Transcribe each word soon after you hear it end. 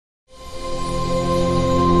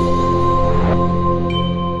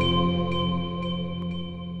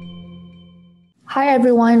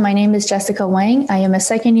everyone, my name is Jiaxi Wang. I am a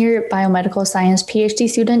second-year biomedical science PhD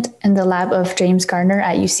student in the lab of James Gardner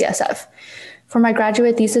at UCSF. For my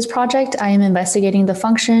graduate thesis project, I am investigating the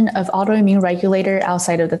function of autoimmune regulator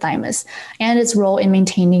outside of the thymus and its role in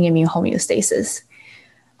maintaining immune homeostasis.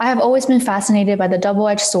 I have always been fascinated by the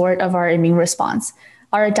double-edged sword of our immune response.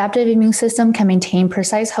 Our adaptive immune system can maintain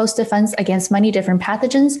precise host defense against many different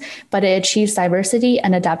pathogens, but it achieves diversity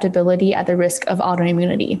and adaptability at the risk of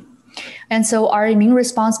autoimmunity. And so our immune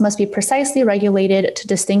response must be precisely regulated to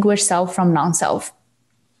distinguish self from non-self.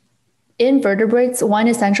 In vertebrates, one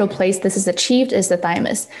essential place this is achieved is the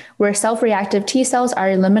thymus, where self-reactive T cells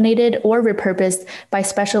are eliminated or repurposed by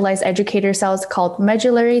specialized educator cells called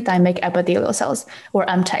medullary thymic epithelial cells, or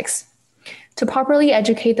mTECs. To properly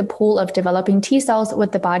educate the pool of developing T cells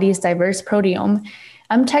with the body's diverse proteome,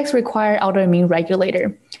 mTECs require autoimmune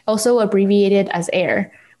regulator, also abbreviated as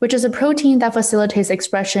AIRE, which is a protein that facilitates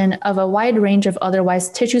expression of a wide range of otherwise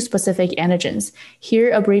tissue-specific antigens, here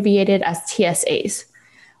abbreviated as TSAs.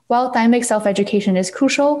 While thymic self-education is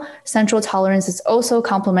crucial, central tolerance is also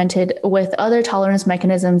complemented with other tolerance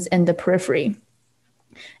mechanisms in the periphery.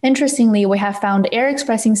 Interestingly, we have found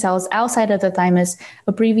air-expressing cells outside of the thymus,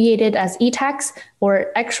 abbreviated as eTACs,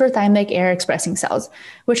 or Extrathymic Aire-Expressing cells,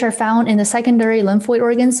 which are found in the secondary lymphoid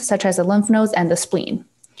organs such as the lymph nodes and the spleen.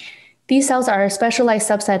 These cells are a specialized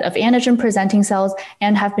subset of antigen-presenting cells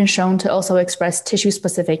and have been shown to also express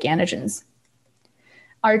tissue-specific antigens.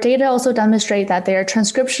 Our data also demonstrate that they are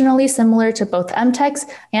transcriptionally similar to both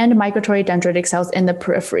mTECs and migratory dendritic cells in the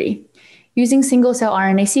periphery. Using single-cell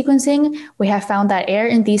RNA sequencing, we have found that AIRE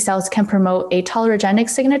in these cells can promote a tolerogenic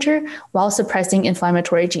signature while suppressing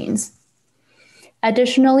inflammatory genes.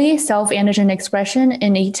 Additionally, self-antigen expression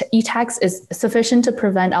in eTACs is sufficient to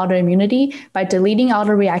prevent autoimmunity by deleting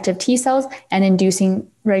auto-reactive T cells and inducing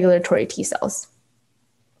regulatory T cells.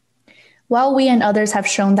 While we and others have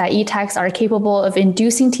shown that eTACs are capable of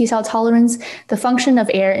inducing T cell tolerance, the function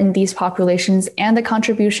of AIRE in these populations and the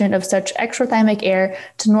contribution of such extrathymic AIRE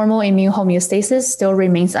to normal immune homeostasis still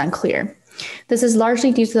remains unclear. This is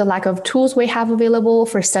largely due to the lack of tools we have available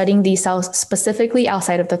for studying these cells specifically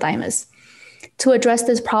outside of the thymus. To address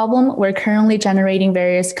this problem, we're currently generating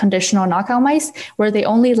various conditional knockout mice where they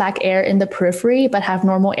only lack AIRE in the periphery but have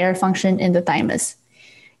normal AIRE function in the thymus.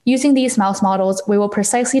 Using these mouse models, we will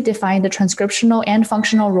precisely define the transcriptional and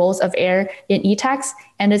functional roles of AIRE in eTACs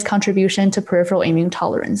and its contribution to peripheral immune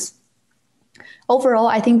tolerance. Overall,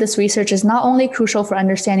 I think this research is not only crucial for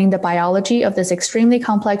understanding the biology of this extremely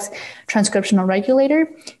complex transcriptional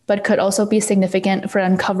regulator, but could also be significant for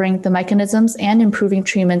uncovering the mechanisms and improving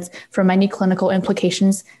treatments for many clinical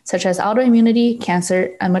implications such as autoimmunity,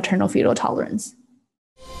 cancer, and maternal-fetal tolerance.